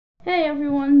Hey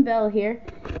everyone, Belle here.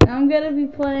 I'm gonna be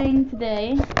playing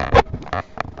today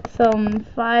some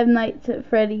Five Nights at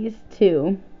Freddy's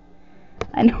 2.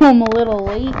 I know I'm a little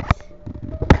late,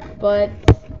 but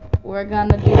we're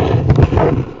gonna do this.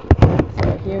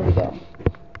 So here we go.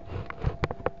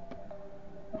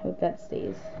 I hope that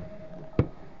stays. If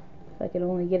I could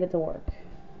only get it to work.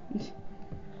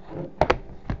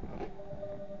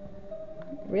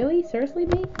 Really? Seriously,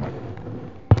 mate?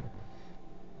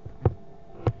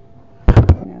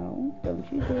 No, don't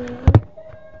you dare.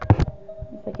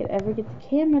 If I could ever get the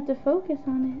camera to focus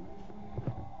on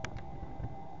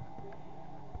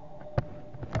it.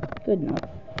 Good enough.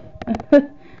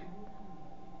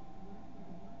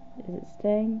 Is it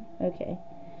staying? Okay.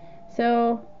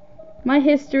 So, my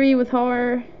history with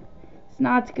horror is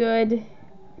not good.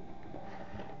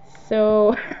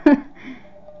 So,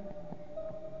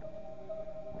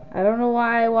 I don't know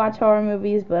why I watch horror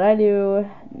movies, but I do.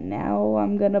 Now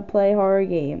I'm gonna play horror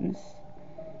games.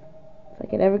 If I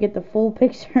could ever get the full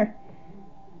picture.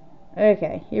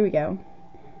 Okay, here we go.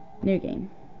 New game.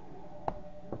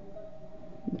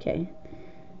 Okay.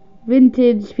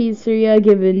 Vintage pizzeria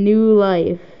given new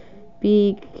life.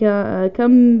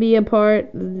 Come be a part.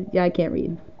 Yeah, I can't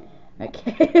read.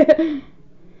 Okay.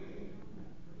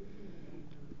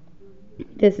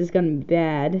 This is gonna be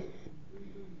bad.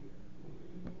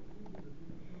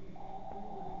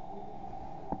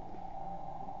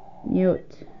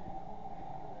 Mute.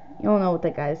 You all know what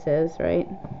that guy says, right?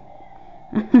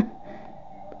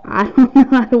 I don't know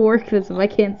how to work this if I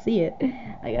can't see it.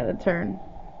 I gotta turn.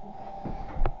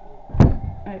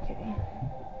 Okay.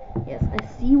 Yes, I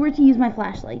see where to use my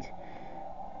flashlight.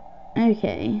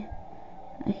 Okay.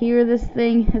 I hear this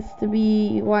thing has to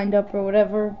be wind up or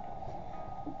whatever.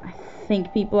 I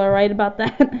think people are right about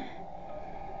that.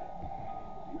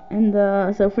 And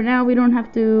so for now we don't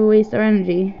have to waste our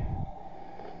energy.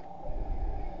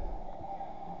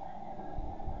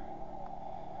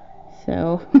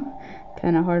 So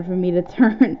kind of hard for me to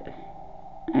turn.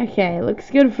 Okay,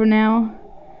 looks good for now.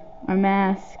 Our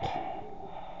mask.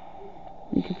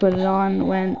 We can put it on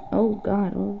when... Oh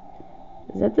god,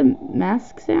 is that the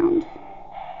mask sound?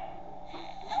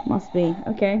 Must be.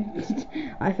 Okay.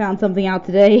 I found something out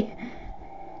today.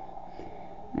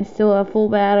 I still have full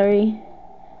battery.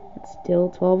 It's still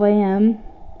 12 a.m.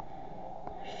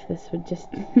 This would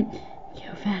just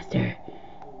go faster.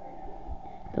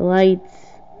 The lights.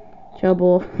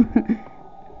 Trouble.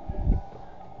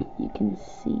 You can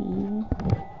see.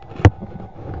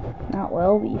 Not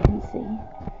well, but you can see.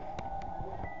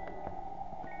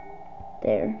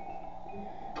 There.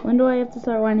 When do I have to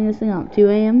start winding this thing up? 2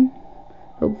 a.m.?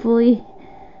 Hopefully.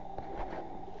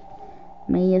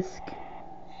 Mask.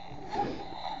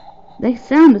 That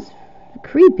sound is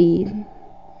creepy.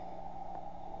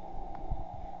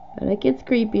 But it gets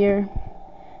creepier.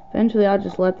 Eventually I'll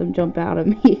just let them jump out at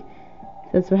me.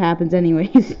 That's what happens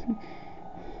anyways.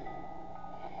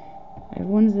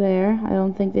 Everyone's there. I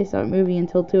don't think they start moving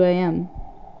until 2 a.m.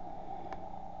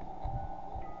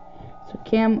 So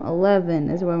cam 11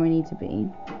 is where we need to be.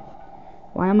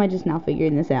 Why am I just now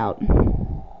figuring this out?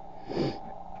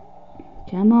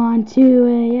 Come on, 2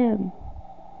 a.m.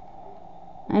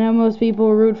 I know most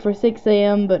people root for 6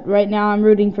 a.m., but right now I'm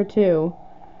rooting for 2.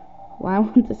 Why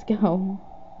won't this go?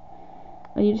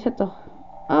 Oh, you just have to...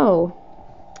 Oh.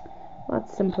 Well,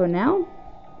 that's simple now.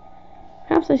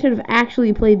 Perhaps I should have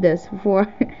actually played this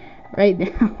before right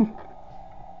now.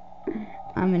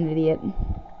 I'm an idiot.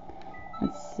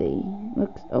 Let's see.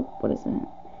 Looks... Oh, what is that?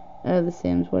 The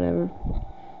Sims, whatever.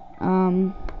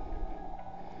 I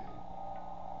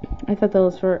thought that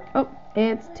was for... Oh,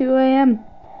 it's 2 a.m.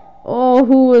 Oh,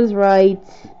 who was right?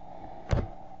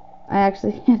 I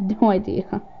actually had no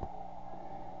idea.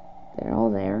 They're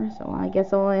all there, so I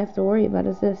guess all I have to worry about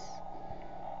is this.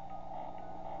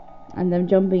 And them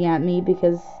jumping at me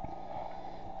because...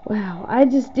 Wow, I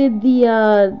just did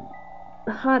the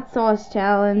hot sauce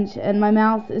challenge and my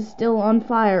mouth is still on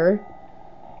fire.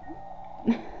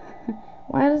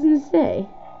 Why doesn't it stay?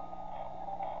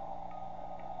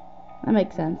 That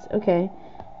makes sense. Okay.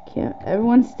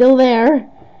 Everyone's still there.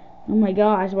 Oh my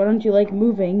gosh, why don't you like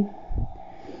moving?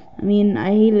 I mean, I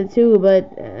hate it too,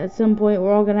 but at some point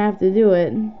we're all gonna have to do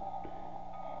it.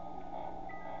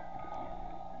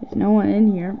 There's no one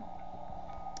in here.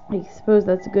 I suppose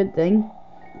that's a good thing.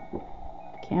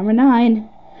 Camera 9.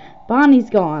 Bonnie's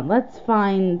gone. Let's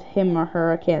find him or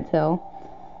her. I can't tell.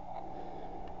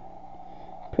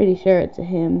 Pretty sure it's a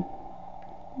him.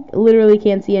 Literally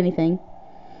can't see anything.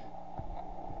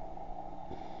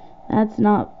 That's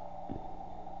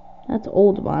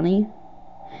old Bonnie.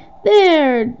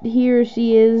 There, here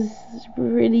she is.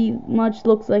 Pretty much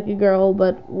looks like a girl,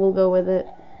 but we'll go with it.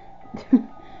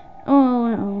 Oh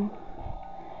no.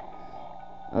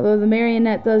 Although the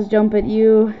marionette does jump at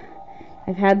you,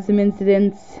 I've had some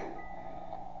incidents.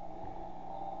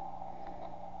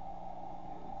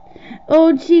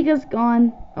 Oh, Chica's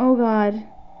gone. Oh god.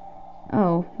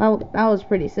 Oh, that was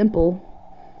pretty simple.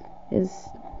 Is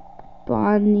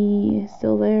Bonnie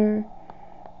still there?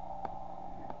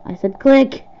 I said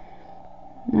click.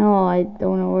 No, I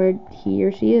don't know where he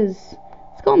or she is.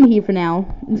 Let's call me he for now.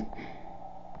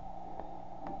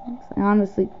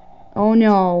 Honestly, oh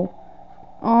no.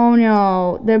 Oh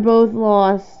no, they're both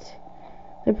lost.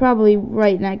 They're probably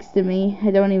right next to me.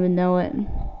 I don't even know it.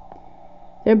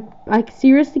 I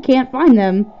seriously can't find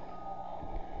them.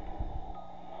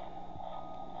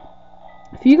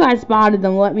 If you guys spotted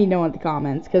them, let me know in the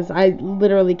comments, because I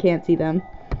literally can't see them.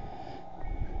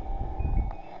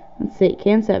 Let's see,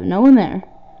 cam 7, no one there.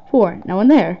 4, no one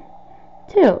there.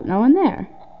 2, no one there.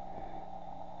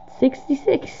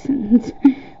 66.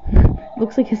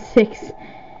 Looks like a 6.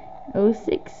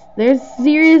 06. There's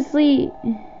seriously...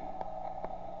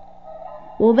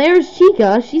 Well, there's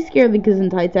Chica. She scared the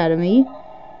gesundheits out of me.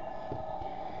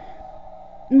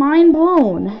 Mind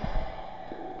blown.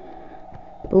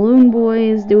 Balloon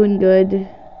Boy is doing good.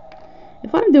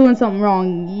 If I'm doing something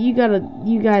wrong, you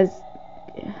guys...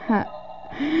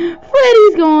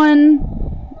 Freddy's gone!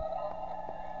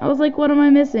 I was like, what am I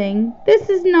missing? This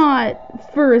is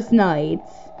not first night.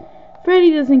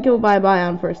 Freddy doesn't go bye-bye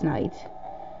on first night.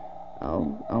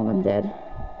 Oh, I'm dead.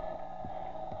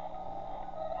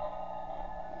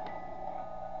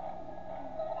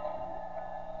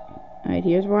 Alright,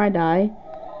 here's where I die.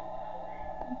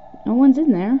 No one's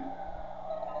in there.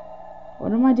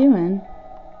 What am I doing?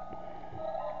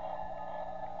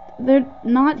 They're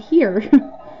not here.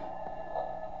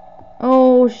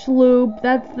 Oh, Schloop,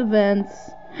 that's the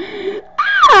vents.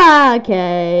 Ah,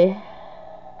 okay.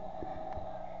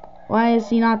 Why is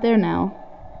she not there now?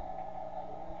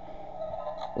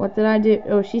 What did I do?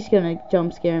 Oh, she's gonna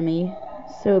jump scare me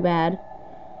so bad.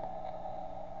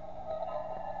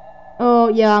 Oh,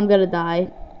 yeah, I'm gonna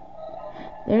die.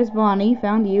 There's Bonnie,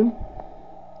 found you.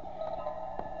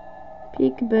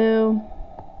 Peekaboo.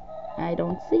 I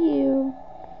don't see you.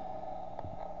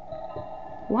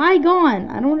 Why gone?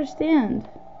 I don't understand.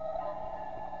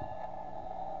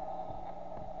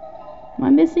 Am I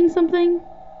missing something?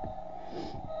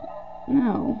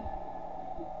 No.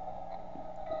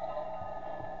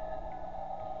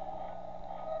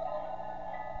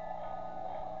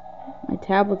 My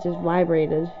tablet just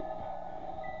vibrated.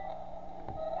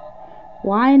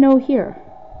 Why no here?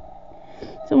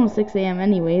 It's almost 6 a.m.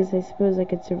 anyways. I suppose I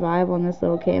could survive on this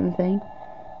little cam thing.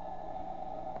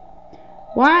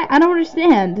 Why? I don't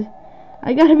understand.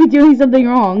 I gotta be doing something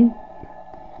wrong.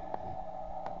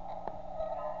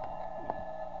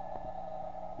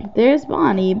 There's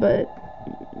Bonnie, but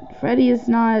Freddy is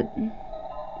not...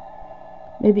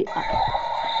 Maybe...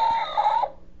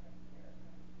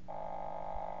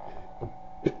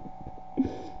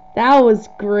 That was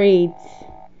great.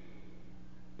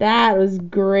 That was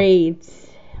great.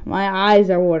 My eyes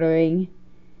are watering.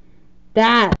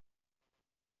 That